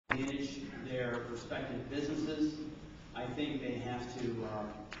manage their respective businesses. I think they have to,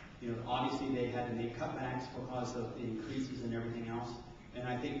 obviously they had to make cutbacks because of the increases and everything else. And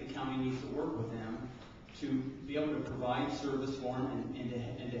I think the county needs to work with them to be able to provide service for them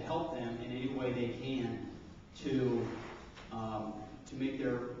and to help them in any way they can to make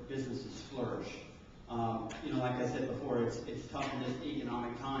their businesses flourish. Like I said before, it's tough in this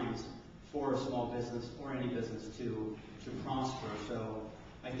economic times for a small business or any business to prosper. So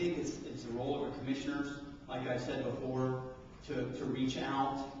I think it's the role of the commissioners, like I said before, to reach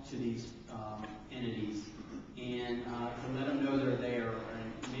out to these entities and to let them know they're there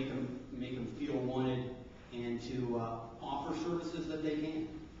and make them feel wanted and to offer services that they can.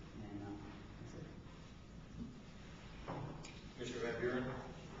 And that's it. Mr. VanBuren?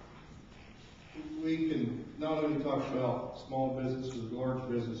 We can not only talk about small businesses, large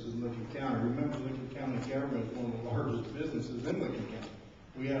businesses in Lincoln County. Remember, Lincoln County government is one of the largest businesses in Lincoln County.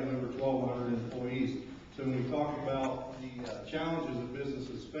 We have over 1,200 employees. So when we talk about the challenges that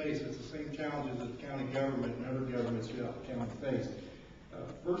businesses face, it's the same challenges that county government and other governments throughout the county face.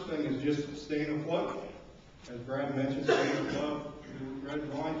 First thing is just staying afloat. As Brad mentioned, staying above the red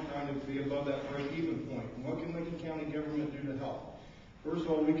line, trying to be above that break-even point. And what can Lincoln County government do to help? First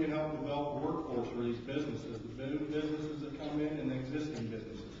of all, we can help develop a workforce for these businesses, the new businesses that come in and the existing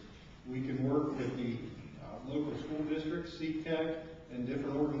businesses. We can work with the local school districts, CTEC, and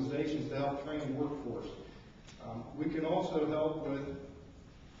different organizations to help train the workforce. We can also help with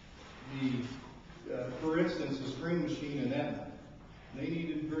for instance, the screen machine in Etna. They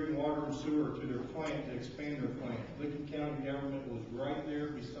needed to bring water and sewer to their plant to expand their plant. Lincoln County government was right there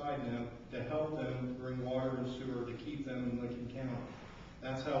beside them to help them bring water and sewer to keep them in Lincoln County.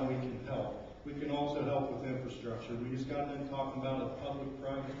 That's how we can help. We can also help with infrastructure. We just got done talking about a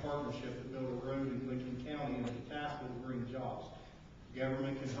public-private partnership to build a road in Lincoln County, and the task will bring jobs.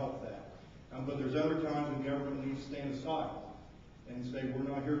 Government can help that. But there's other times when government needs to stand aside and say, we're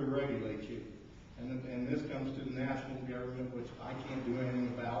not here to regulate you. And this comes to the national government, which I can't do anything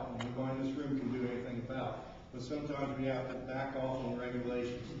about, and nobody in this room can do anything about. But sometimes we have to back off on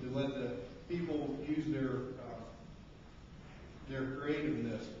regulations to let the people use their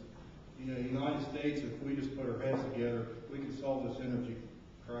creativeness. The United States, if we just put our heads together, we can solve this energy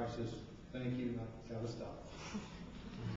crisis. Thank you. I've got to stop.